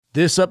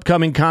This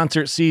upcoming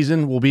concert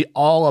season will be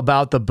all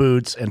about the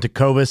boots, and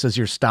Tecovas is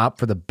your stop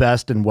for the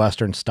best in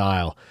Western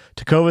style.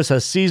 Tecovas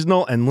has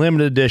seasonal and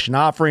limited edition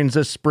offerings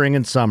this spring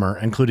and summer,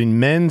 including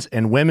men's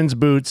and women's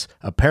boots,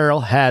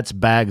 apparel, hats,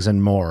 bags,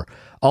 and more.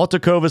 All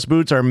Tecovas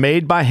boots are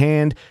made by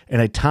hand in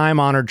a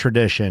time-honored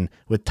tradition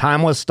with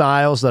timeless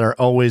styles that are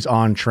always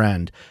on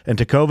trend. And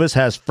Tecovas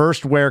has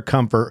first wear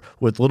comfort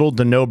with little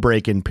to no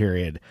break-in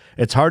period.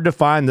 It's hard to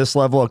find this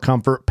level of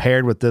comfort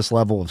paired with this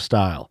level of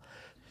style.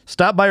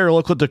 Stop by your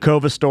local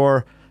Tecovas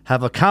store,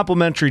 have a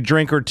complimentary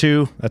drink or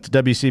two, that's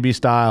WCB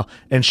style,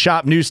 and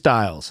shop new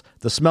styles.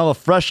 The smell of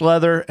fresh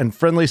leather and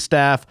friendly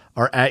staff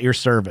are at your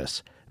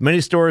service. Many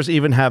stores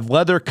even have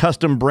leather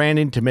custom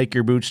branding to make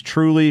your boots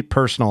truly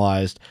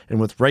personalized. And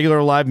with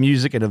regular live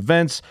music and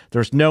events,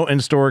 there's no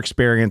in-store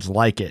experience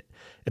like it.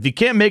 If you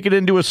can't make it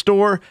into a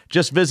store,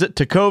 just visit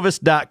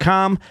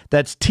tecovas.com.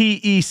 That's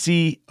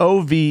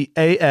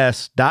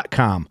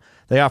TECOVAS.com.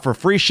 They offer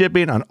free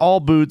shipping on all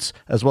boots,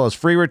 as well as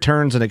free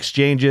returns and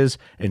exchanges,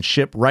 and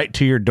ship right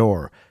to your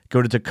door.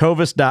 Go to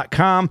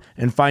tecovas.com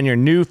and find your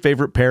new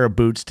favorite pair of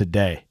boots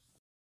today.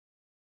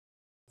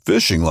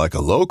 Fishing like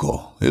a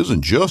local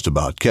isn't just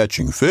about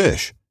catching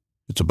fish.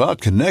 It's about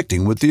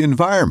connecting with the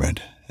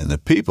environment and the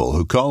people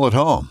who call it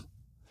home.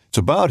 It's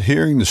about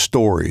hearing the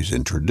stories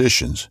and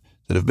traditions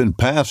that have been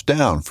passed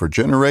down for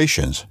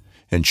generations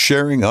and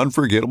sharing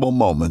unforgettable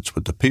moments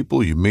with the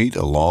people you meet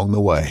along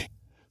the way.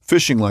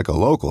 Fishing like a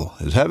local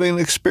is having an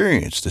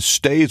experience that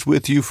stays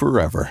with you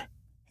forever.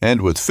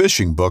 And with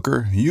Fishing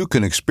Booker, you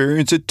can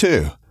experience it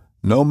too,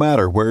 no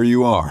matter where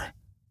you are.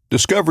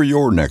 Discover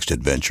your next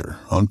adventure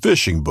on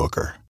Fishing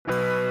Booker.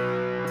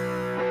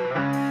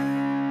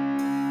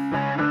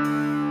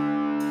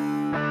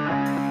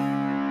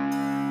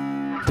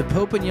 The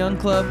Pope and Young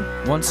Club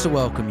wants to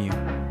welcome you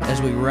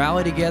as we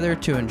rally together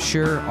to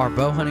ensure our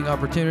bow hunting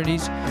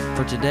opportunities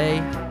for today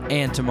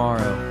and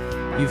tomorrow.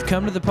 You've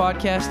come to the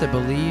podcast that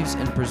believes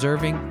in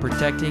preserving,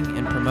 protecting,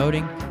 and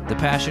promoting the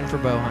passion for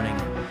bow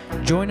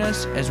hunting. Join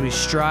us as we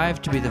strive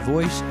to be the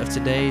voice of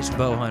today's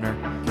bow hunter.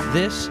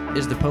 This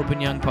is the Pope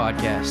and Young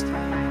Podcast.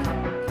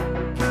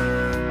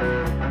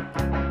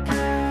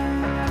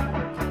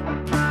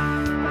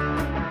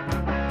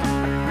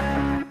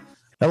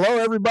 Hello,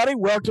 everybody.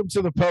 Welcome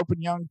to the Pope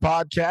and Young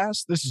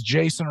Podcast. This is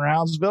Jason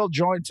Roundsville,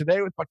 joined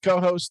today with my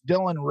co-host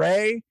Dylan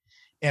Ray.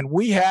 And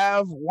we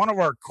have one of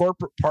our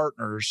corporate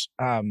partners.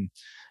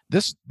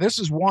 This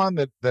is one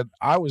that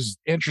I was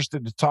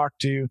interested to talk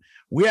to.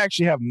 We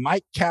actually have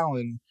Mike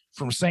Callan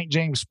from St.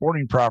 James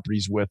Sporting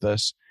Properties with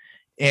us.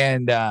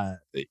 And, when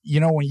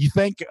you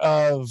think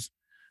of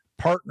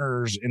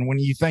partners and when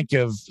you think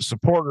of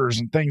supporters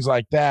and things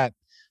like that,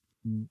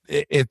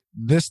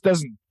 this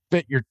doesn't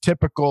fit your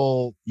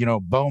typical,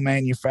 bow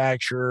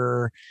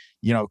manufacturer,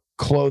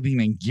 clothing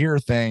and gear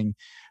thing.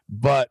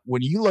 But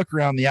when you look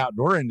around the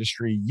outdoor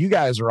industry, you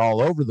guys are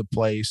all over the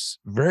place,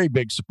 very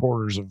big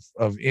supporters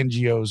of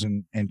NGOs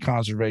and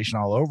conservation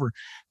all over.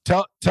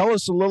 Tell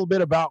us a little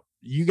bit about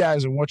you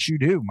guys and what you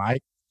do,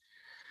 Mike.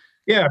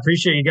 Yeah, I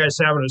appreciate you guys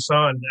having us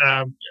on.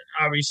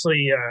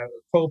 Obviously,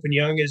 Pope and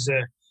Young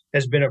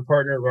has been a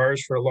partner of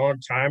ours for a long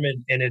time.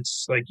 And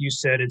it's like you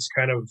said, it's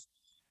kind of,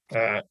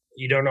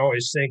 you don't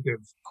always think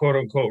of quote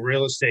unquote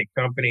real estate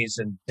companies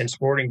and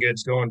sporting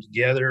goods going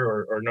together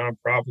or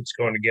nonprofits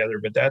going together,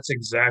 but that's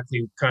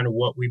exactly kind of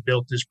what we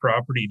built this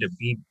property to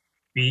be.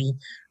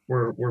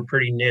 We're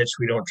pretty niche.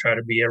 We don't try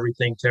to be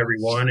everything to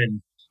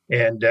everyone.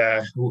 And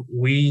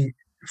we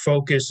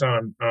focus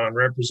on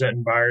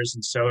representing buyers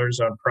and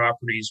sellers on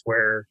properties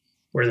where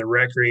the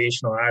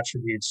recreational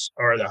attributes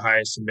are the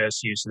highest and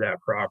best use of that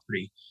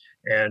property.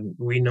 And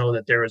we know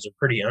that there is a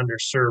pretty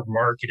underserved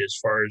market as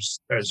far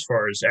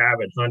as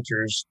avid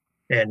hunters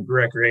and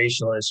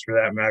recreationalists, for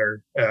that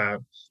matter,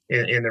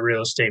 in the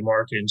real estate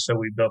market. And so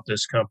we built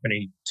this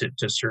company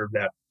to serve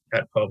that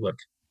public.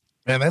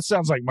 Man, that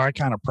sounds like my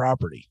kind of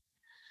property.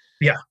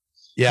 Yeah.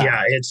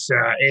 It's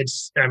a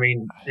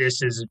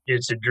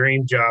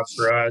dream job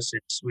for us.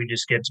 We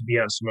just get to be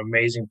on some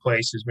amazing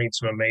places, meet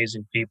some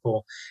amazing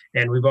people,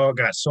 and we've all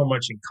got so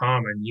much in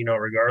common,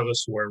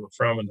 regardless of where we're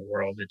from in the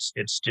world.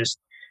 It's just,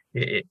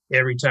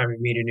 every time we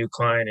meet a new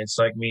client, it's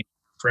like meeting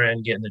a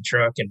friend, get in the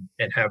truck and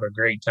have a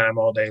great time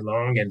all day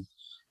long.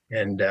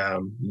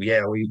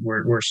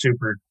 We're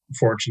super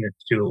fortunate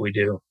to do what we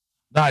do.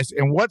 Nice.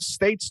 And what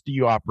states do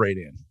you operate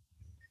in?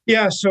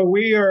 Yeah, so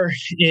we are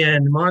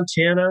in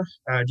Montana.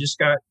 Just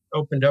got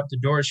opened up the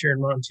doors here in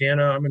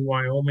Montana. I'm in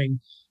Wyoming,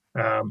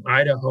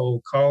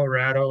 Idaho,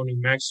 Colorado, New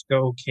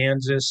Mexico,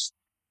 Kansas,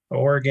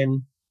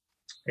 Oregon,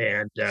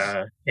 and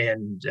I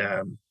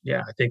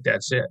think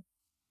that's it.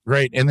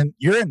 Great. And then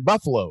you're in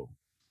Buffalo.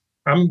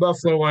 I'm in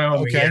Buffalo,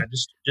 Wyoming. Okay. Yeah,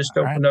 just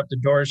opened up the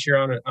doors here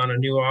on a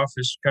new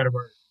office, kind of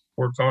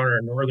we're calling our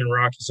Northern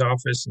Rockies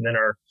office, and then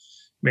our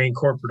main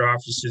corporate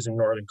office is in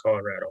Northern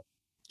Colorado.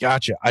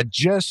 Gotcha. I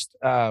just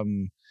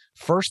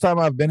first time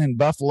I've been in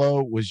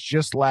Buffalo was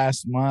just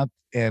last month,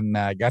 and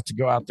got to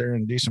go out there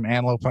and do some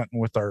antelope hunting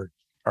with our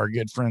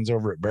good friends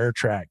over at Bear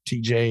Track,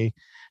 TJ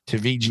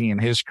Tavigi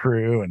and his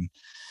crew. And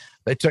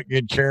they took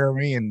good care of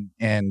me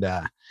and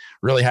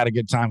really had a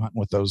good time hunting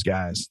with those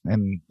guys.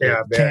 And Yeah,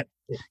 I bet.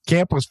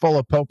 camp was full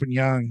of Pope and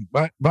Young,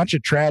 bunch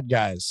of trad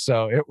guys.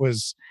 So it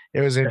was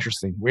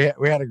interesting. We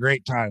had a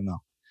great time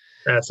though.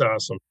 That's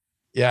awesome.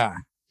 Yeah.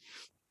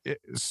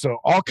 So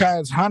all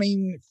kinds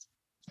hunting,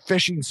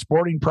 fishing,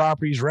 sporting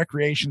properties,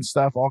 recreation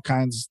stuff, all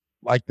kinds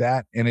like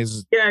that. And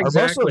Yeah, are most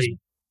of those exactly.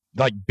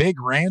 like big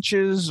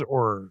ranches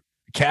or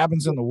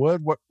cabins in the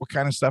wood? What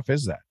kind of stuff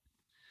is that?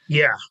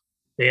 Yeah,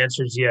 the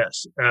answer is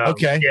yes.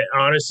 Okay. Yeah,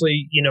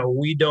 honestly,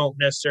 we don't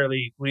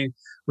necessarily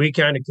we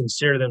kind of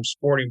consider them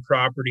sporting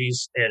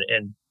properties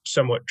and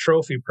somewhat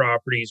trophy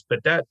properties,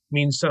 but that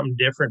means something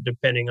different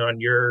depending on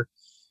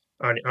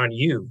on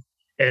you.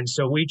 And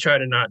so we try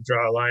to not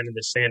draw a line in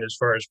the sand as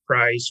far as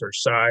price or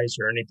size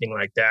or anything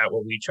like that.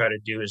 What we try to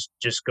do is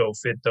just go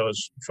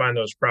find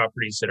those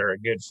properties that are a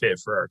good fit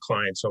for our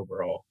clients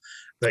overall.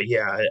 But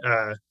yeah,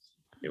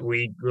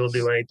 we'll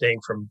do anything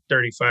from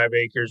 35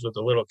 acres with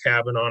a little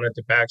cabin on it,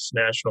 the back's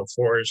national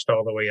forest,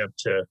 all the way up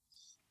to,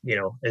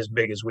 as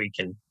big as we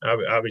can.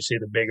 Obviously,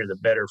 the bigger the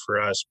better for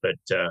us, but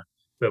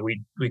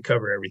we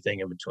cover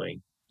everything in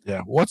between.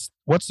 Yeah. What's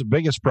the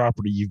biggest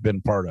property you've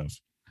been part of?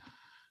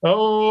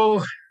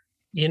 Oh,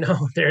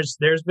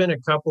 there's been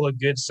a couple of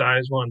good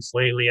size ones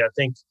lately. I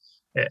think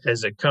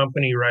as a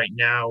company right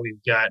now,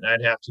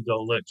 I'd have to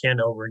go look. Ken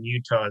over in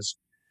Utah's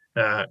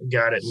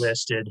got it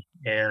listed,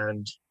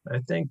 and I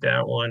think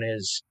that one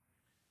is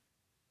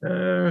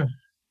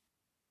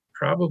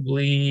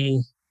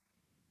probably,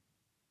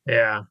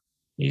 yeah,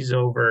 he's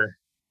over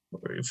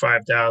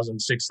 5,000,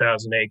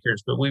 6,000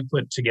 acres, but we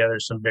put together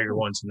some bigger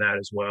ones than that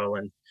as well.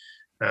 And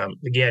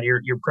again,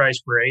 your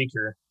price per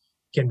acre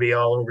can be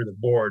all over the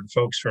board.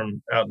 Folks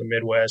from out in the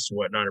Midwest and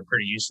whatnot are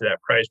pretty used to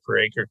that price per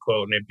acre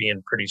quote and it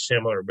being pretty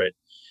similar. But,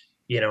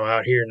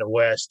 out here in the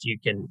West, you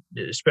can,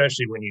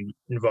 especially when you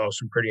involve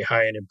some pretty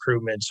high-end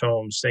improvements,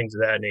 homes, things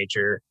of that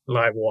nature,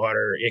 live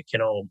water, it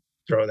can all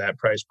throw that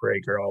price per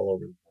acre all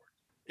over the board.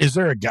 Is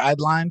there a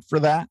guideline for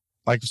that?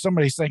 Like if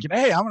somebody's thinking,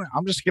 hey,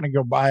 I'm just going to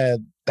go buy a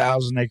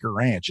 1,000-acre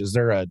ranch. Is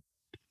there a,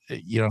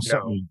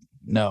 something?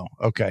 No.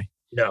 Okay.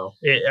 No,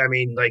 I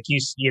mean, like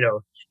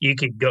you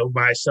could go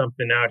buy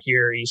something out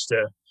here east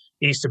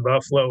of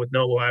Buffalo with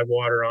no live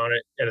water on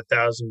it at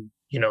 1,000,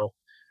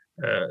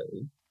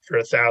 for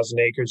 1,000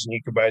 acres, and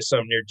you could buy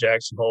something near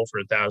Jackson Hole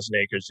for 1,000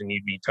 acres, and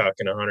you'd be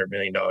talking $100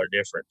 million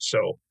difference.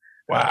 So,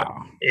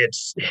 wow,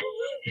 it's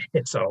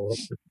all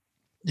over.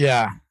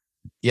 Yeah.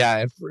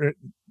 And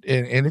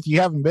if you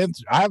haven't been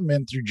through, I haven't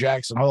been through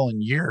Jackson Hole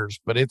in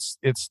years, but it's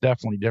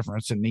definitely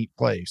different. It's a neat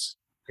place.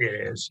 It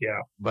is,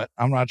 yeah. But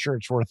I'm not sure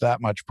it's worth that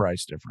much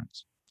price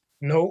difference.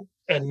 Nope,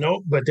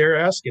 but they're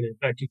asking it.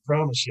 I can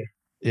promise you.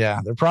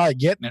 Yeah, they're probably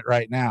getting it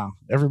right now.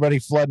 Everybody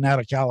flooding out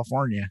of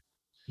California.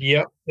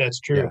 Yep, that's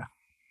true.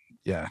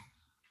 Yeah.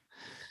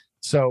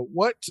 So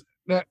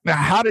now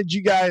how did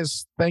you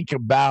guys think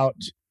about,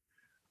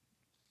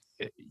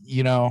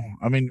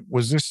 I mean,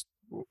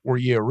 were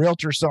you a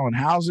realtor selling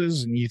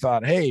houses and you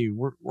thought, hey,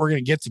 we're going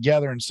to get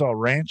together and sell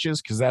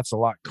ranches because that's a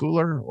lot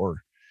cooler?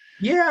 Or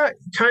yeah,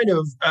 kind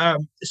of.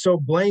 So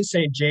Blaine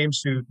St.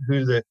 James,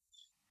 who's the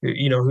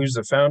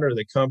founder of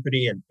the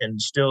company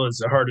and still is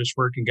the hardest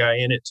working guy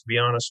in it, to be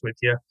honest with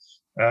you.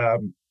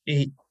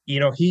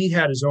 He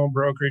had his own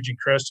brokerage in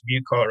Crested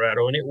Butte,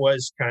 Colorado, and it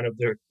was kind of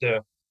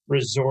the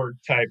resort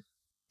type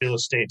real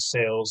estate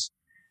sales.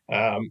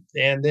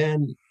 And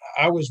then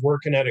I was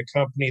working at a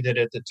company that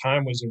at the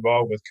time was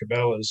involved with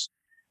Cabela's.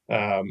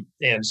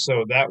 And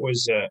so that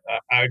was,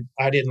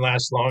 I didn't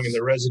last long in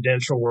the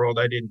residential world.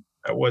 I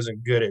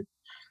wasn't good at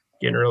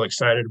getting real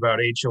excited about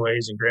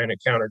HOAs and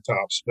granite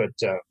countertops. But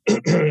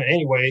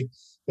anyway,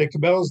 the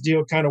Cabela's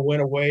deal kind of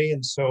went away.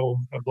 And so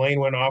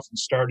Blaine went off and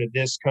started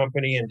this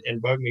company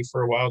and bugged me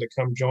for a while to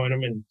come join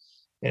him.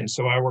 And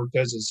so I worked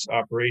as his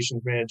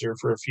operations manager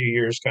for a few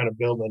years, kind of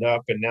building it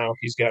up. And now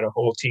he's got a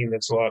whole team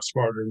that's a lot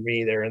smarter than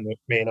me there in the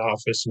main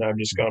office. And I've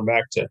just gone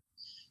back to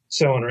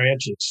selling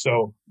ranches.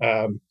 So,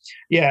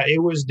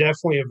 it was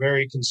definitely a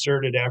very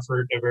concerted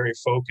effort, a very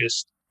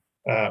focused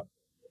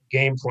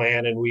game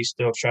plan. And we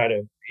still try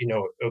to,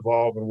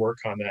 evolve and work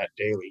on that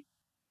daily.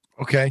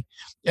 Okay.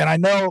 And I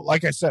know,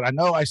 like I said,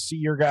 I see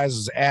your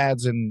guys'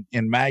 ads in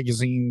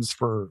magazines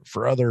for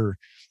other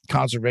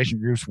conservation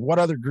groups. What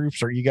other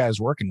groups are you guys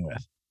working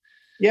with?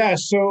 Yeah,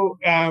 so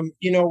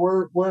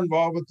we're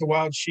involved with the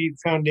Wild Sheep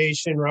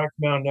Foundation, Rocky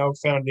Mountain Elk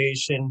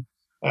Foundation.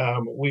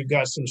 We've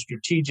got some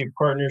strategic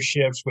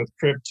partnerships with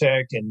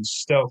Cryptech and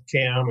Stealth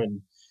Cam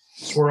and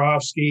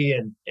Swarovski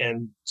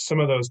and some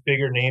of those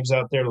bigger names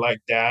out there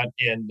like that,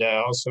 and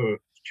also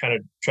kind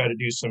of try to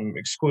do some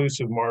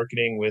exclusive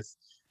marketing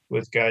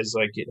with guys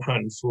like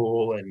Hunt and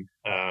Fool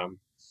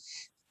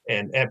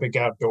and Epic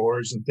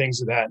Outdoors and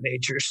things of that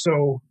nature.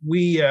 So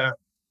we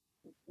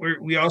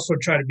also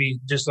try to be,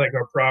 just like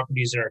our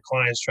properties and our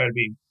clients, try to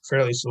be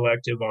fairly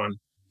selective on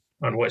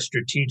what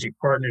strategic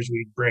partners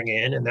we bring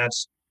in, and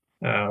that's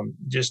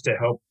just to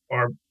help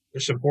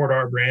support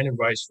our brand and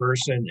vice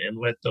versa, and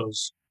let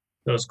those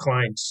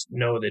clients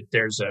know that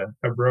there's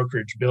a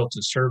brokerage built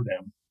to serve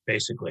them,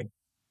 basically.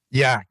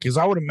 Yeah, because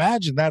I would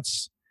imagine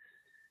that's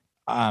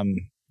not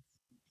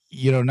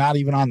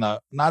even on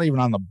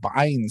the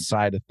buying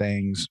side of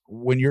things.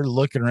 When you're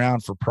looking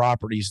around for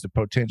properties to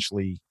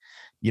potentially,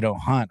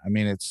 hunt, I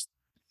mean,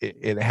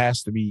 it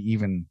has to be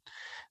even.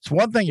 It's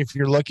one thing if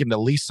you're looking to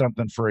lease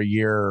something for a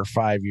year or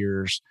 5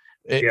 years.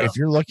 Yeah. If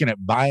you're looking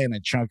at buying a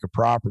chunk of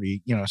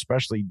property,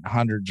 especially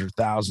hundreds or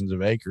thousands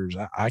of acres,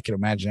 I can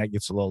imagine that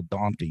gets a little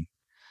daunting.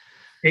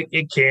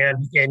 It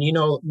can, and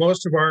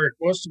most of our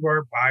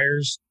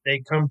buyers,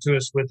 they come to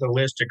us with a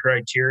list of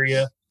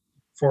criteria.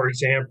 For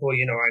example,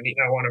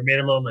 I want a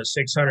minimum of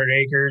 600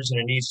 acres, and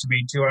it needs to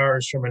be 2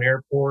 hours from an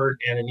airport,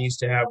 and it needs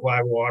to have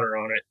live water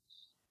on it.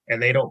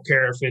 And they don't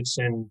care if it's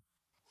in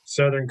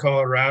southern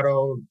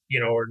Colorado,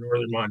 or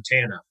northern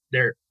Montana.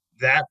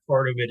 That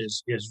part of it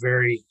is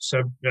very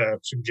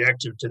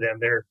subjective to them.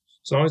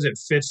 As long as it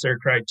fits their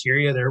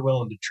criteria, they're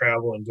willing to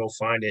travel and go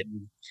find it.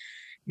 And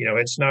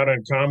it's not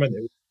uncommon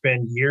that we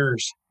spend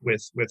years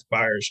with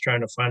buyers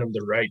trying to find them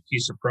the right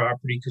piece of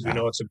property, because we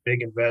know it's a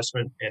big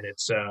investment, and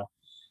it's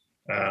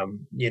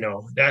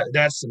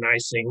that's the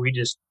nice thing. We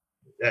just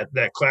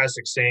that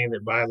classic saying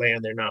that buy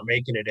land they're not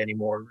making it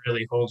anymore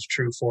really holds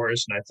true for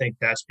us, and I think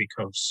that's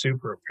become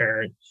super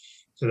apparent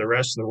to the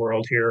rest of the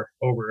world here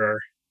over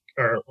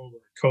our over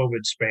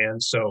COVID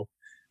span. So,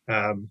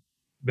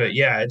 but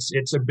yeah,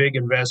 it's a big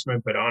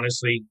investment, but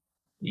honestly,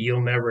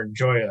 you'll never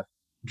enjoy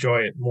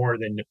it more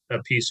than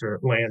a piece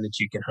of land that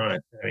you can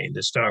hunt. I mean,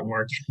 the stock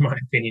market, in my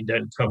opinion,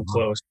 doesn't come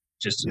close.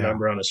 Just a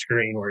number on a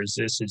screen. Whereas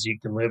this is you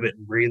can live it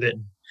and breathe it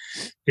and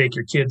take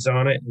your kids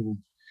on it, and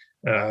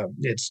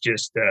it's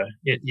just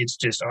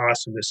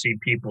awesome to see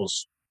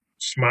people's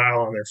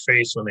smile on their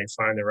face when they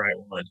find the right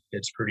one.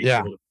 It's pretty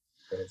cool.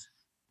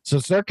 So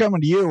they're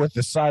coming to you with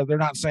the side. They're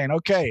not saying,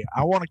 "Okay,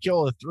 I want to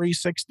kill a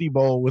 360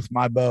 bull with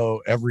my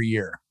bow every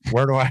year."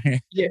 Where do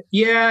I?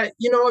 Yeah.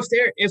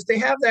 If they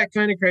have that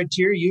kind of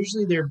criteria,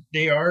 usually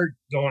they are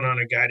going on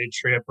a guided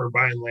trip or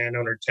buying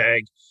landowner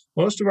tag.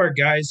 Most of our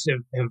guys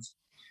have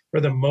for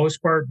the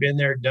most part been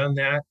there, done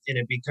that, and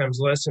it becomes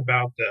less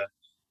about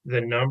the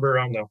number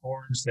on the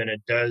horns than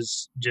it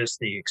does just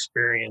the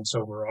experience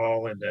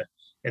overall and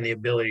the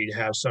ability to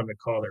have something to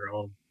call their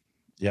own.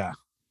 Yeah.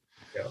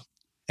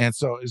 And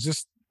so is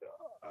this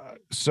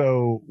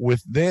so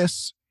with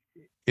this,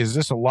 is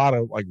this a lot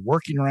of like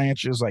working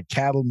ranches, like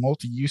cattle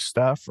multi-use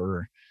stuff,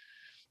 or?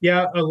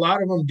 Yeah, a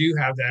lot of them do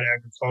have that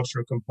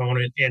agricultural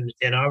component,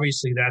 and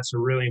obviously that's a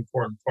really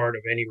important part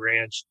of any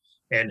ranch,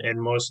 and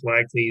most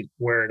likely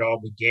where it all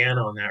began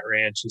on that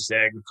ranch is the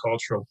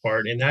agricultural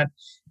part, and that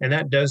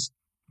does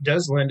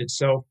lend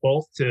itself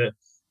both to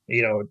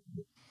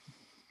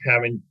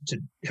having to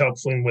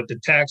helping with the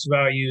tax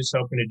values,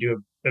 helping to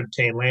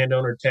obtain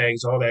landowner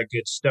tags, all that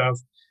good stuff,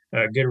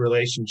 good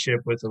relationship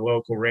with the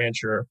local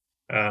rancher,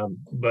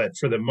 but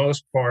for the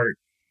most part,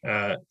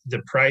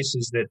 the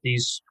prices that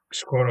these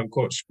quote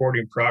unquote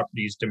sporting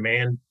properties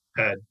demand,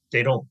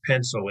 they don't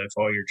pencil if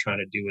all you're trying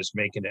to do is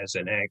make it as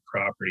an ag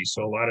property.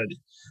 So a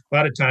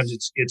lot of times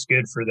it's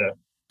good for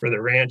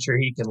the rancher.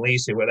 He can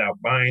lease it without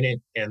buying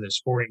it, and the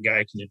sporting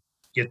guy can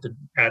get the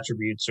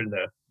attributes or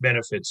the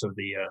benefits of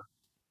the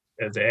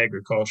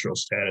agricultural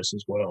status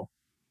as well.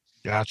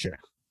 Gotcha.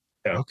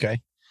 Yeah.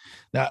 Okay.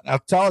 Now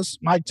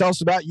Mike, tell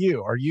us about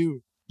you. Are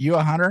you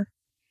a hunter?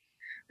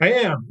 I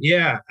am.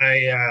 Yeah.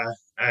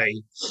 I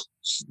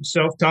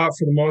self-taught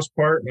for the most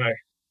part.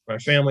 My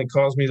family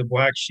calls me the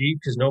black sheep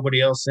because nobody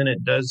else in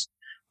it does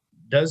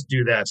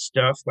do that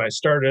stuff. I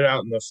started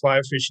out in the fly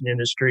fishing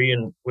industry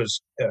and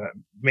was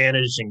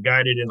managed and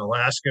guided in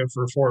Alaska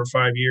for 4 or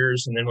 5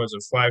 years, and then was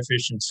a fly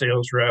fishing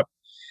sales rep,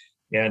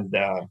 and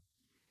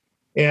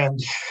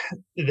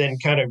then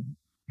kind of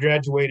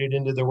graduated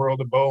into the world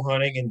of bow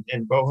hunting,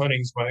 and bow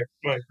hunting is my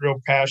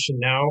real passion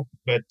now.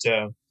 But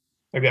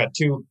I've got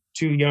two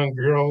young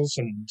girls,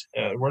 and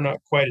we're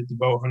not quite at the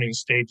bow hunting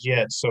stage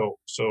yet. So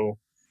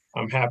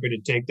I'm happy to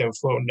take them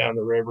floating down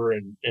the river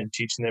and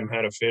teaching them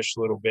how to fish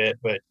a little bit.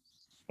 But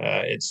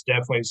it's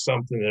definitely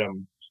something that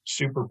I'm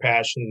super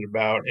passionate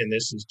about, and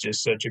this is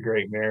just such a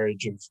great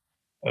marriage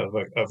of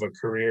a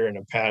career and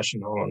a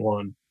passion all in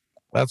one.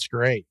 That's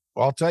great.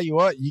 Well, I'll tell you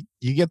what,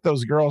 you get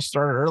those girls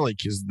started early,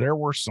 because there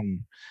were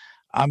some,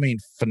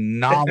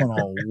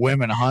 phenomenal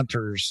women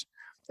hunters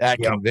at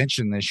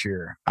convention this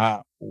year.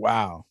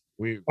 Wow.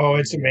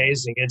 It's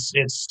amazing.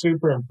 It's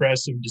super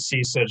impressive to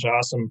see such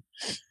awesome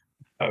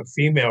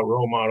female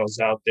role models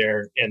out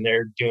there, and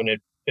they're doing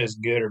it as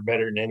good or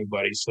better than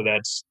anybody. So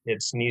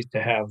it's neat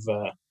to have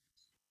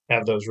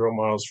those role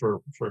models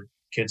for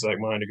kids like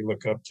mine to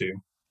look up to.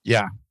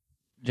 Yeah.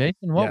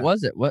 Jason, what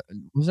was it? What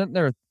wasn't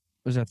there?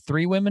 Was there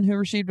 3 women who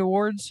received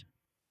awards?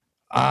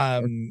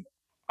 I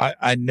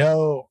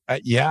know.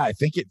 I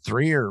think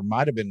 3 or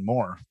might have been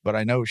more, but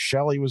I know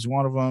Shelly was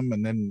one of them.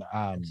 And then,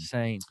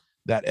 insane.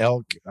 That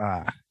elk.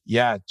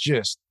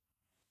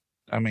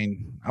 I'm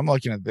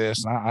looking at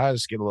this and I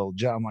just get a little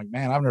I'm like,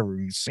 man, I've never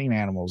even seen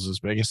animals as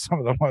big as some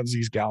of the ones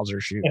these gals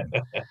are shooting.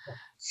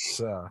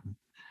 So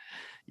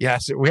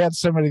we had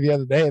somebody the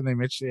other day and they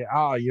mentioned,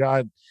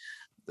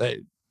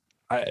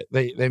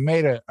 they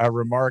made a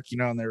remark,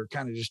 and they were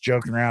kind of just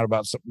joking around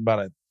about something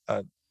about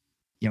a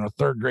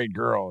third grade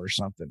girl or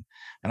something.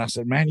 And I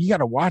said, man, you got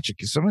to watch it,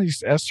 because some of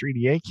these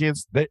S3DA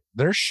kids,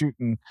 they're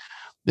shooting.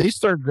 These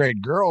third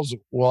grade girls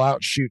will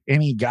outshoot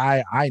any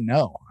guy I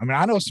know. I mean,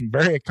 I know some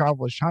very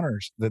accomplished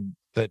hunters that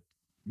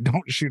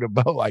don't shoot a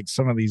bow like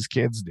some of these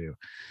kids do.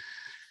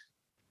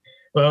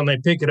 Well, and they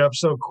pick it up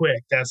so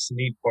quick. That's the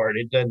neat part.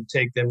 It doesn't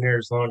take them near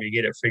as long to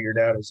get it figured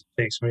out as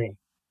it takes me.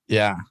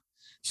 Yeah.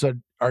 So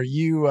are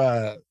you,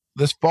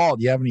 this fall,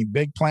 do you have any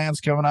big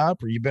plans coming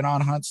up, or you been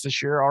on hunts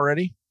this year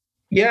already?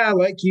 Yeah,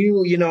 like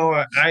you,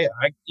 I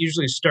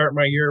usually start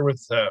my year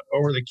with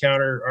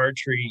over-the-counter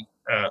archery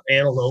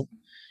antelope,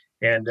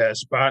 and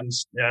spotting.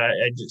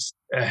 I just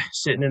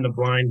sitting in the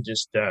blind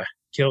just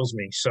kills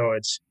me. So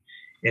it's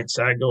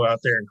I go out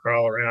there and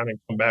crawl around and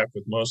come back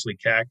with mostly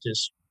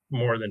cactus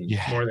more than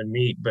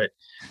meat. But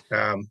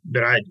I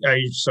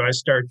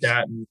start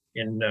that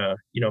in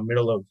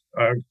middle of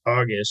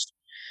August,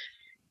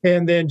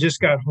 and then just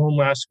got home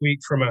last week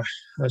from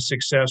a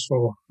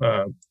successful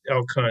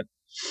elk hunt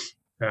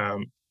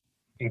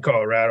in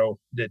Colorado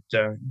that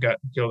got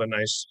killed a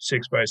nice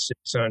 6x6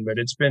 son. But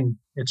it's been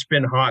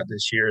hot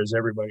this year, as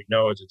everybody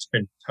knows. It's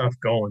been tough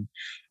going,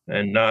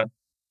 and not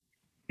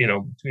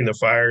between the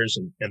fires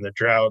and the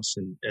droughts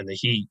and the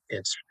heat,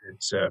 it's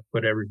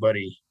put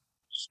everybody's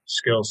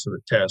skills to the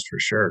test for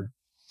sure.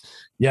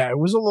 Yeah, it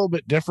was a little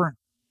bit different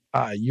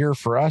year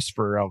for us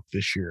for elk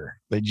this year.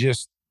 They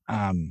just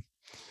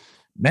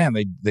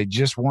they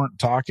just weren't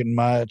talking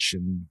much,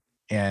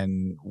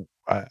 and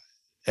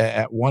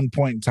at one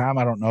point in time,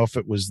 I don't know if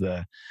it was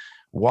the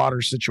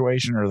water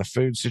situation or the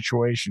food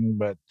situation,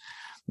 but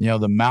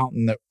the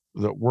mountain that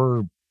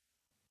we're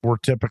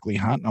typically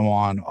hunting them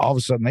on, all of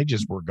a sudden they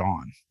just were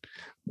gone.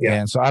 Yeah.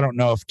 And so I don't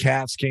know if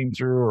cats came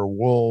through or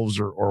wolves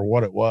or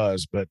what it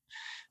was, but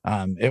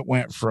it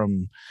went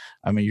from,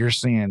 you're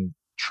seeing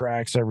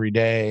tracks every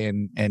day,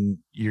 and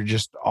you're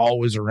just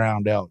always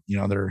around elk. You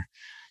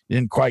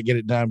didn't quite get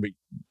it done,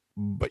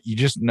 but you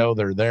just know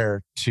they're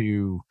there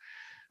to,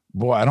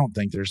 boy, I don't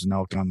think there's an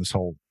elk on this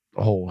whole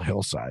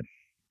hillside.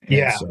 And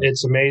yeah. So,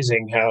 it's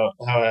amazing how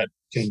it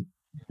can,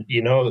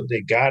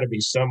 they gotta be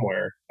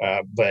somewhere,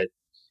 but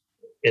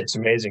it's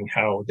amazing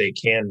how they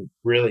can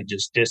really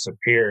just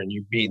disappear, and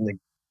you're beating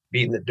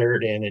the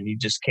dirt in, and you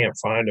just can't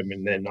find them.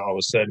 And then all of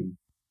a sudden,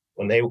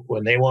 when they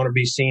want to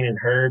be seen and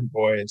heard,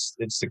 boy, it's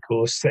the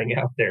coolest thing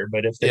out there.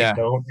 But if they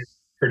don't, it's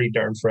pretty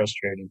darn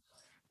frustrating.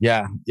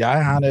 Yeah.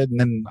 I hunted, and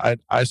then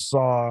I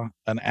saw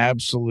an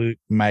absolute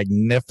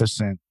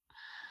magnificent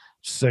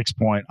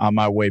 6-point on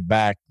my way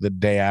back the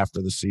day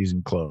after the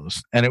season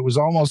closed, and it was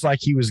almost like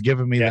he was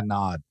giving me the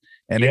nod.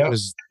 And it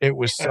was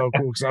so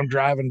cool, because I'm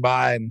driving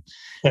by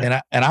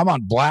and I'm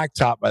on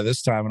blacktop by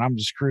this time, and I'm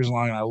just cruising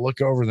along, and I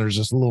look over, and there's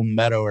this little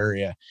meadow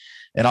area,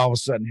 and all of a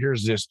sudden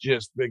here's this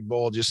just big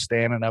bull just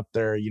standing up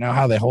there. You know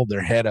how they hold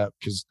their head up,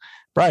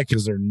 probably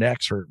because their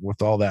necks hurt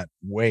with all that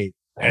weight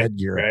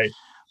headgear. Right.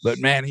 But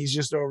man, he's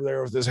just over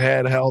there with his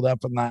head held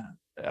up in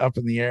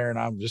the air, and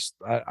I'm just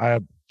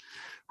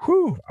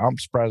I'm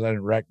surprised I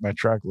didn't wreck my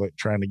truck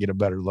trying to get a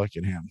better look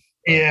at him.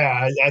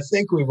 Yeah, I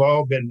think we've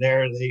all been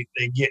there.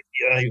 They get,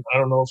 I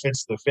don't know if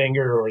it's the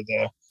finger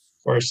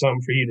or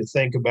something for you to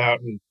think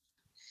about and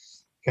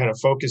kind of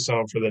focus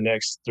on for the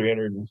next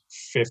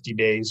 350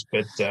 days.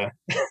 But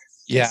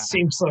it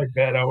seems like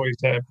that always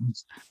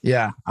happens.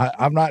 Yeah,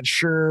 I'm not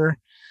sure.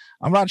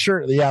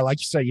 Yeah, like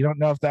you said, you don't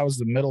know if that was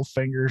the middle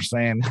finger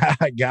saying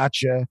 "I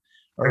gotcha,"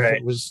 or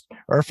right.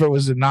 if it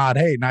was a nod.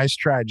 Hey, nice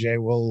try, Jay.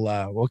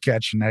 We'll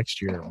catch you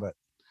next year. But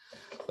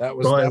that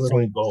was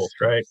definitely both,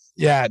 right?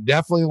 Yeah,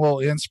 definitely a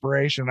little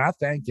inspiration. I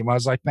thanked him. I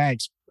was like,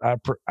 thanks. I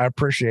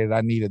appreciate it.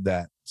 I needed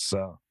that.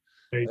 So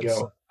there you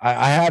go.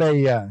 I had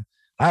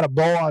a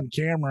bull on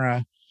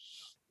camera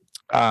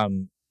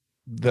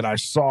that I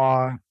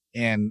saw,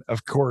 and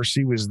of course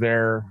he was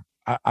there.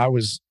 I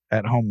was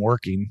at home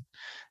working,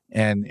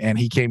 and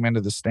he came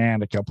into the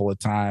stand a couple of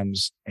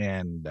times,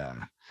 and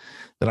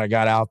that I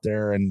got out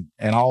there, and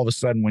all of a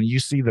sudden, when you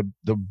see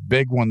the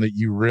big one that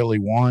you really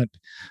want,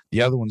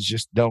 the other ones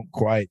just don't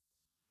quite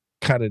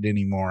cut it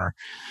anymore.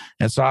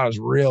 And so I was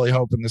really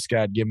hoping this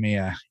guy'd give me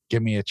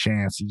a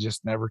chance. He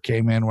just never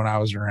came in when I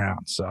was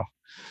around. So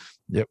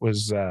it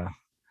was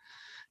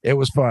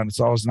fun. It's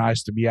always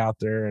nice to be out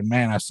there, and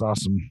man, I saw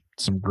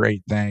some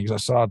great things. I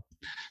saw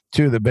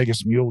 2 of the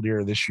biggest mule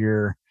deer this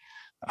year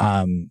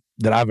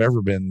that I've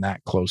ever been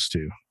that close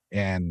to.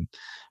 And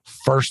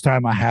first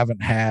time I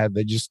haven't had,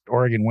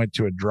 Oregon went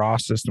to a draw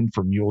system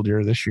for mule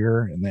deer this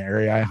year in the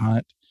area I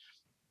hunt.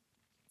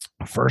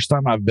 First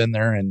time I've been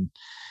there in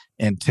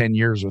 10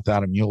 years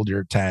without a mule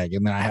deer tag.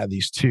 And then I had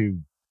these 2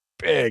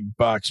 big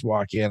bucks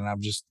walk in,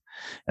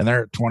 and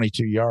they're at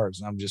 22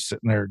 yards. And I'm just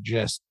sitting there,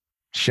 just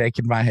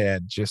shaking my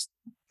head, shoulda,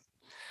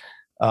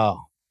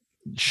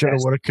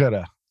 woulda,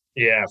 coulda.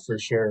 Yeah, for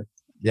sure.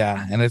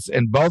 Yeah.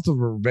 And both of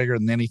them are bigger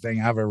than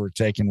anything I've ever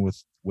taken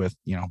with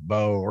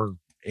bow or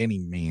any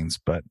means,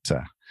 but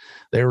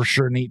they were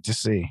sure neat to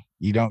see.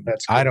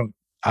 I don't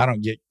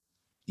get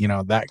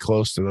that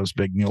close to those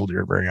big mule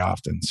deer very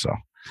often. So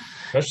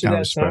especially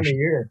that time of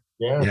year.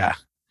 Yeah.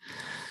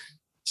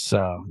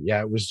 So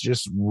it was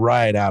just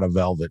right out of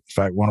velvet. In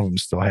fact, one of them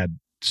still had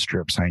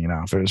strips hanging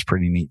off. It was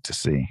pretty neat to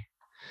see.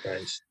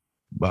 Nice.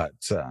 But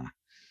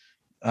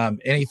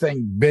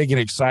anything big and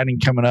exciting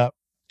coming up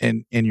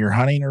in your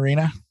hunting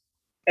arena?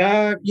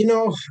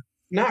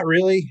 Not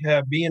really.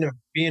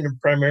 Being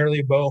primarily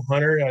a bow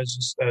hunter, I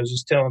was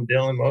just telling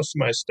Dylan, most of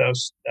my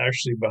stuff's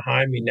actually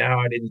behind me now.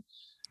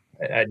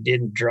 I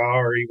didn't draw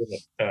or even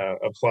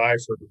apply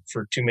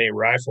for too many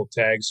rifle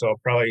tags, so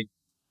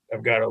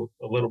I've got a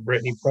little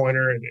Brittany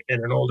pointer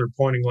and an older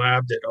pointing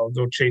lab that I'll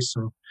go chase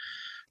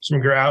some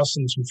grouse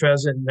and some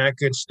pheasant and that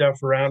good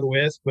stuff around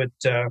with. But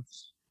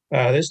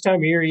this time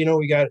of year,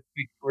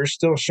 we're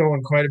still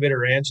showing quite a bit of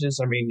ranches.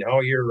 I mean,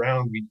 all year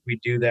round we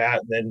do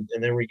that, and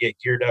then we get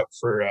geared up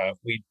for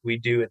we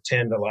do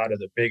attend a lot of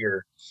the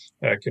bigger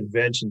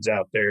conventions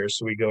out there.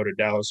 So we go to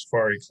Dallas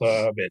Safari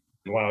Club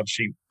and Wild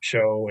Sheep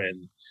Show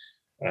and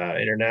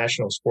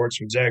International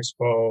Sportsman's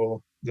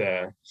Expo,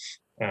 the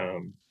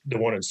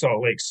one in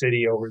Salt Lake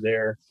City over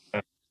there,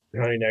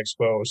 Hunting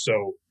Expo.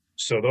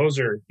 So those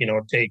are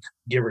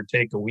give or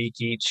take a week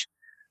each.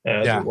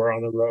 That we're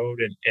on the road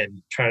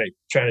and trying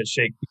to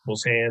shake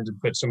people's hands and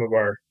put some of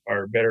our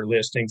better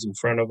listings in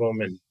front of them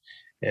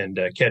and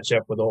catch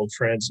up with old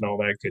friends and all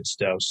that good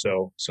stuff.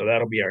 So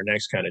that'll be our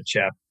next kind of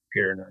chapter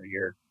here in our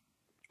year.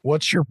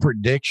 What's your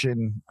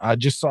prediction? I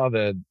just saw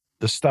the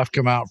stuff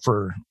come out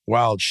for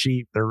Wild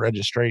Sheep. Their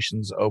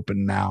registration's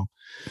open now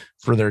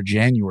for their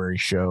January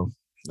show,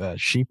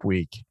 Sheep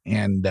Week.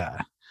 And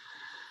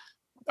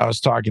I was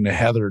talking to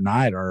Heather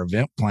Knight, our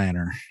event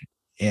planner,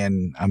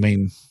 and I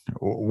mean,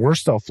 we're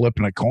still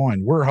flipping a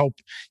coin.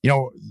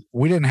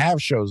 We didn't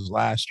have shows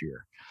last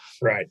year.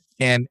 Right.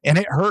 And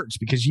it hurts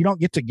because you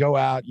don't get to go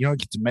out, you don't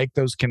get to make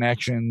those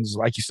connections,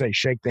 like you say,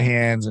 shake the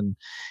hands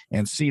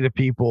and see the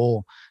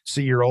people,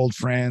 see your old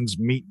friends,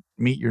 meet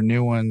your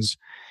new ones.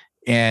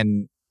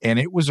 And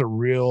it was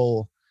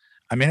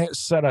it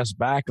set us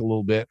back a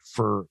little bit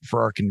for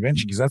our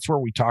convention, because that's where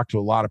we talk to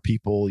a lot of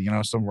people,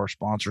 some of our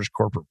sponsors,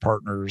 corporate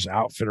partners,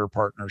 outfitter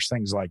partners,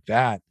 things like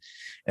that.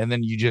 And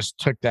then you just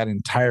took that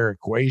entire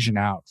equation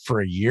out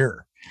for a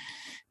year.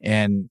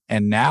 And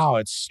now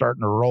it's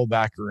starting to roll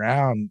back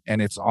around,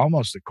 and it's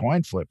almost a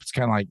coin flip. It's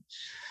kind of like,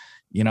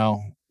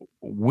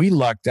 we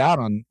lucked out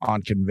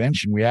on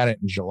convention. We had it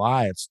in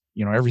July. It's,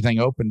 everything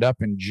opened up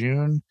in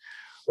June.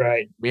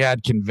 Right. We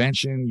had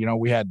convention,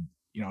 we had,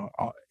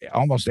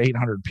 almost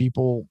 800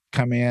 people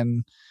come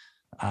in,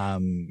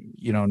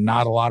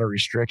 not a lot of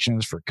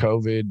restrictions for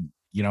COVID.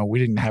 We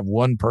didn't have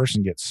one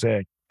person get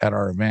sick at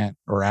our event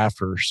or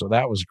after. So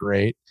that was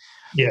great.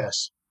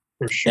 Yes,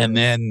 for sure. And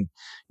then,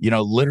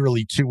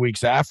 literally 2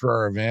 weeks after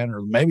our event,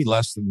 or maybe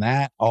less than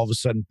that, all of a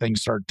sudden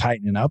things started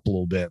tightening up a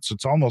little bit. So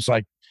it's almost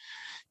like,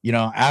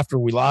 after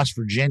we lost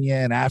Virginia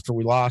and after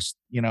we lost,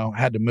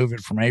 had to move it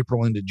from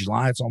April into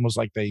July, it's almost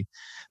like they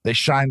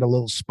shined a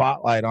little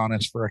spotlight on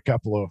us for a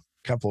couple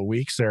of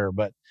weeks there.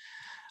 But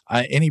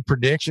any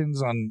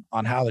predictions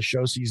on how the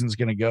show season is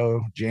going to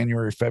go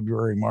January,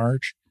 February,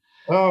 March?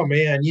 Oh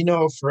man,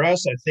 for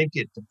us, I think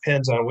it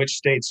depends on which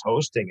state's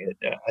hosting it.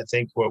 I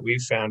think what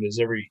we've found is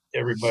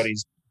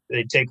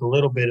they take a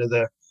little bit of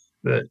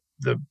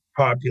the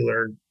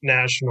popular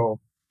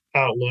national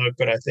outlook,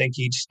 but I think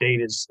each state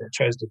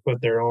tries to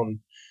put their own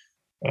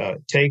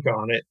take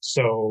on it.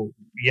 So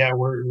yeah,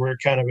 we're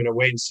kind of in a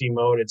wait and see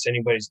mode. It's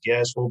anybody's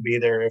guess. We'll be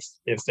there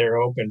if they're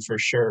open for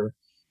sure.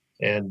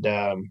 And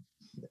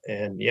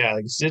yeah,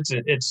 it's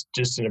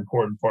just an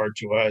important part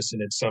to us,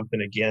 and it's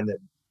something again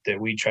that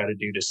we try to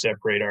do to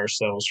separate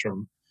ourselves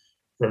from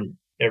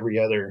every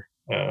other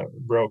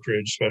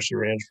brokerage, especially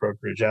ranch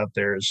brokerage out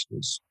there, is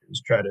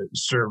try to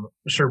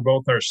serve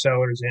both our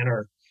sellers and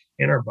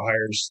our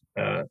buyers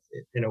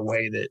in a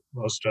way that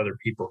most other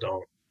people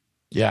don't.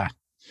 Yeah.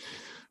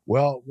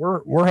 Well,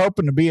 we're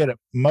hoping to be at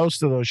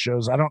most of those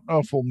shows. I don't know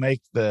if we'll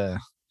make the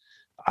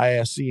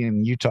ISE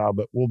in Utah,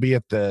 but we'll be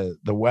at the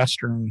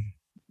Western,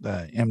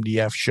 the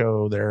MDF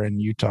show there in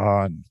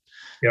Utah and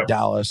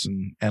Dallas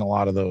and a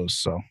lot of those.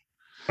 So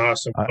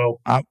awesome. Well,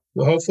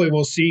 hopefully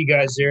we'll see you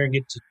guys there and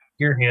get to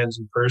your hands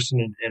in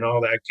person and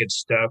all that good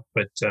stuff.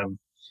 But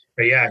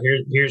yeah,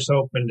 here's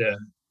hoping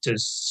to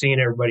seeing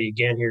everybody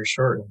again here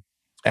shortly.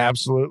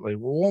 Absolutely.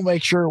 Well, we'll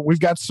make sure we've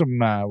got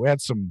we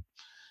had some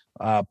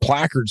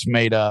placards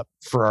made up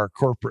for our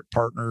corporate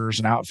partners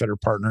and outfitter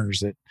partners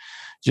that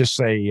just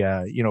say,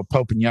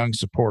 Pope and Young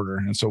supporter.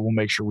 And so we'll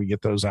make sure we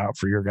get those out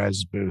for your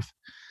guys' booth.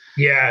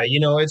 Yeah.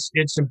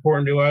 It's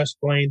important to us.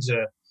 Blaine's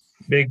a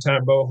big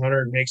time bow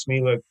hunter. It makes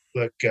me look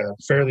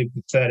fairly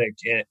pathetic.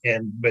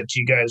 But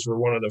you guys were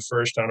one of the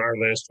first on our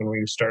list when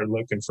we started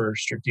looking for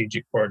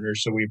strategic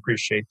partners. So we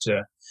appreciate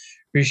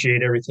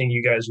everything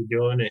you guys are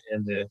doing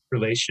and the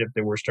relationship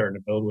that we're starting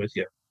to build with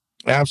you.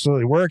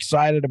 Absolutely. We're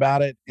excited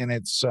about it. And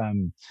it's,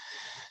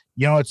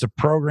 it's a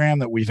program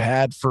that we've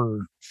had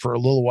for a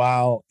little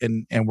while,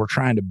 and we're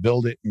trying to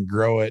build it and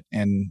grow it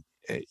and,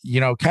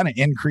 kind of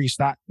increase,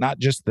 not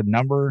just the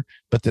number,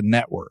 but the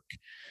network.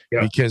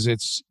 because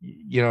it's,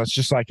 it's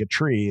just like a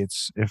tree.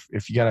 It's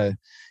if you got a,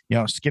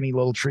 skinny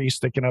little tree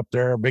sticking up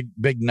there, a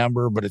big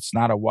number, but it's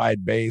not a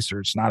wide base or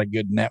it's not a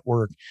good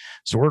network.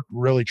 So we're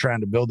really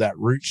trying to build that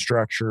root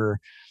structure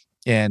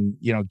and,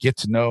 get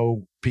to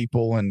know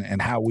people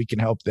and how we can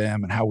help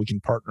them and how we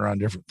can partner on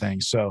different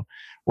things. So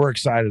we're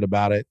excited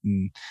about it.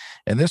 And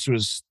this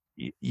was,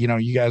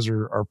 you guys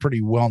are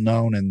pretty well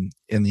known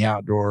in the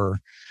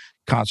outdoor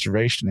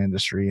conservation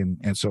industry.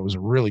 And so it was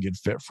a really good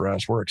fit for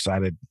us. We're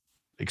excited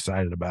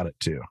about it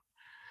too.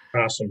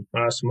 Awesome.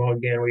 Well,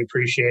 again, we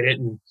appreciate it.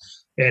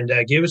 And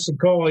give us a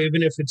call,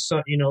 even if it's,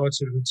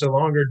 it's a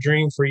longer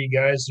dream for you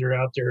guys that are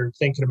out there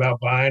thinking about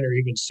buying or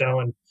even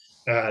selling.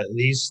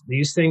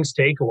 These things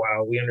take a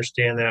while. We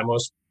understand that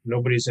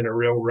nobody's in a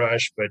real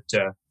rush, but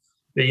a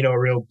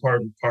real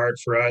important part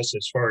for us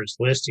as far as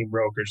listing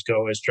brokers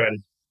go is try to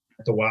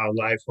get the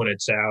wildlife when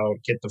it's out,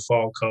 get the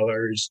fall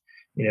colors,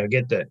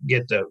 get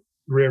the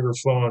river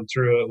flowing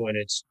through it when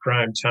it's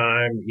prime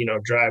time,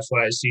 dry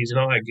fly season,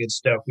 all that good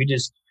stuff. We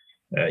just,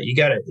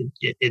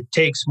 it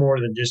takes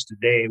more than just a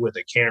day with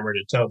a camera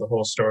to tell the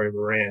whole story of a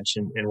ranch.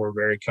 And we're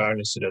very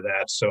cognizant of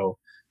that. So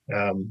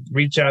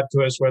reach out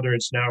to us, whether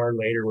it's now or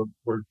later.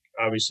 We're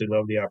obviously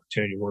love the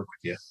opportunity to work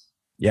with you.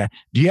 Yeah.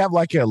 Do you have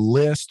like a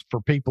list for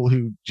people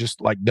who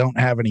just like don't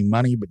have any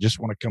money, but just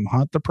want to come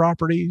hunt the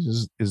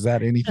properties? Is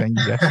that anything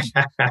you guys?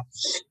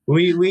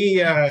 we do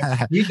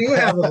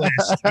have a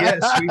list.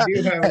 Yes, we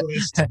do have a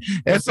list.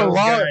 It's a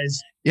long,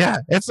 guys. Yeah,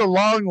 it's a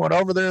long one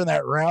over there in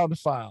that round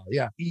file.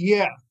 Yeah.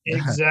 Yeah,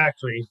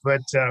 exactly.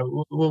 But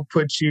we'll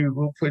put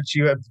you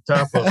at the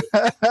top of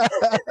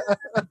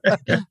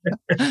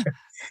it.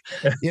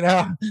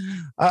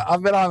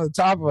 I've been on the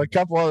top of a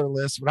couple other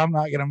lists, but I'm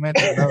not going to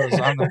mention those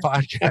on the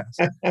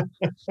podcast.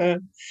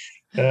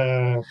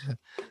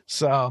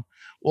 So,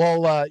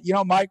 well,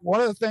 Mike, one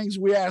of the things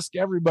we ask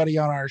everybody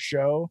on our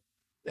show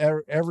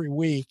every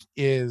week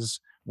is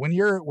when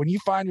you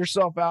find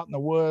yourself out in the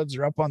woods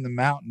or up on the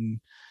mountain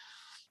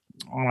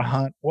on a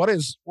hunt, what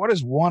is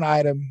one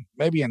item,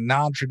 maybe a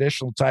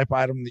non-traditional type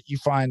item that you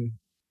find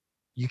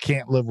you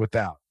can't live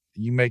without,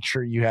 you make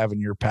sure you have in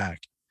your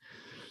pack?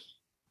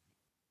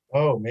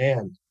 Oh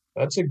man,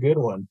 that's a good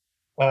one.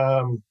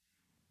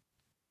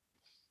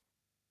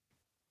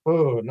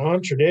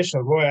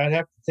 Non-traditional. Boy, I'd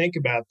have to think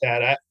about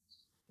that.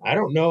 I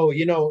don't know.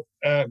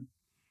 I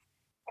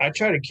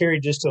try to carry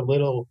just a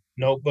little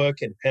notebook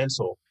and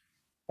pencil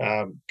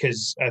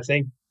because I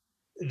think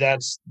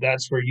that's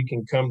where you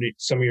can come to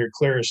some of your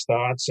clearest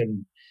thoughts.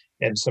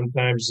 And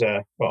sometimes,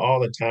 all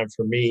the time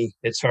for me,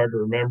 it's hard to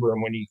remember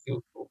them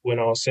when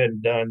all's said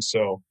and done.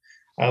 So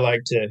I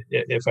like to,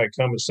 if I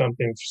come with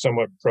something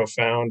somewhat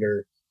profound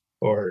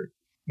or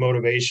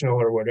motivational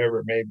or whatever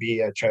it may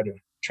be, I try to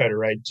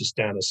write just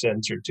down a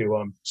sentence or two.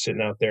 I'm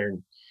sitting out there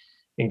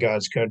in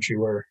God's country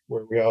where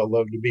we all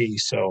love to be.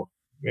 So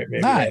maybe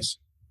nice.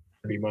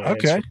 That'd be my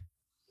okay. answer.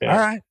 Yeah. All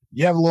right.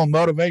 You have a little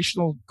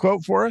motivational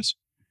quote for us?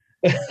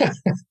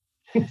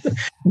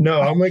 No,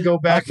 I'm going to go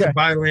back to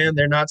buy land.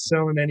 They're not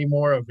selling any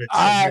more of it.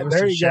 So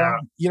there you go.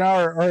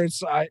 Or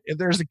it's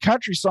there's a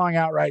country song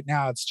out right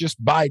now. It's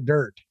just Buy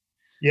Dirt.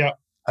 Yeah.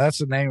 That's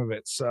the name of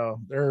it. So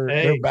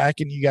they're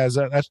backing you guys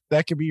up.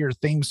 That could be your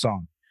theme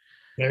song.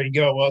 There you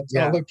go. Well,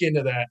 I'll look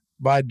into that.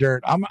 Buy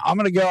Dirt. I'm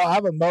going to go. I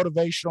have a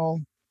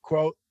motivational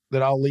quote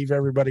that I'll leave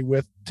everybody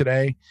with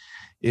today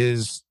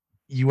is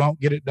you won't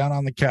get it done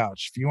on the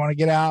couch. If you want to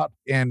get out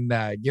and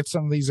get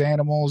some of these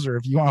animals, or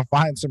if you want to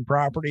find some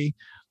property,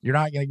 you're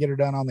not going to get it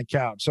done on the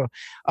couch. So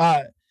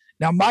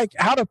now, Mike,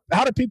 how do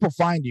people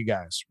find you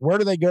guys? Where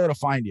do they go to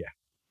find you?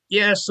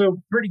 Yeah,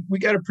 so we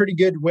got a pretty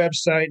good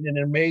website and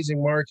an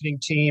amazing marketing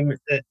team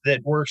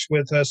that works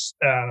with us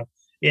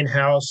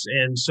in-house.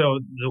 And so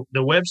the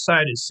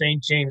website is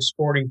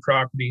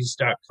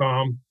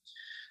stjamessportingproperties.com.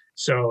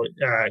 So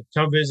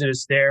come visit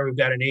us there. We've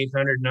got an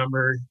 800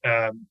 number,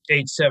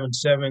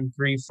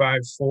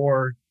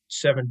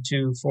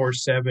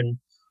 877-354-7247,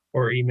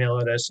 or email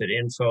at us at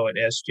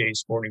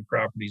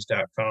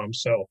info@sjsportingproperties.com.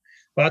 So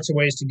lots of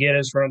ways to get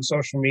us. We're on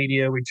social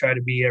media. We try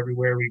to be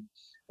everywhere.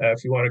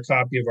 If you want a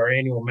copy of our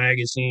annual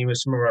magazine with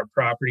some of our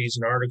properties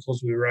and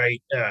articles we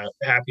write,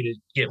 happy to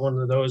get one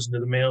of those into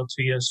the mail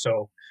to you.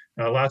 So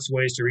lots of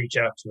ways to reach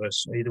out to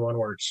us. Either one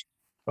works.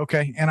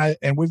 Okay.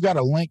 And we've got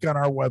a link on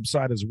our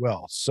website as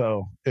well.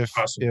 So if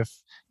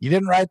you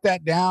didn't write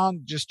that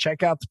down, just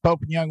check out the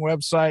Pope and Young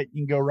website.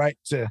 You can go right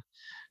to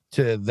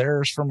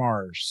theirs from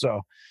ours.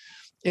 So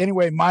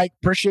anyway, Mike,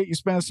 appreciate you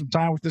spending some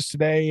time with us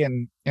today.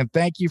 And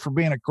thank you for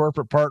being a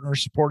corporate partner,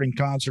 supporting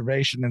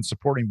conservation and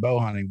supporting bow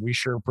hunting. We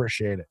sure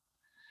appreciate it.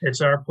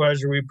 It's our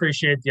pleasure. We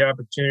appreciate the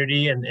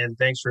opportunity and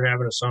thanks for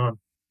having us on.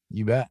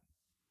 You bet.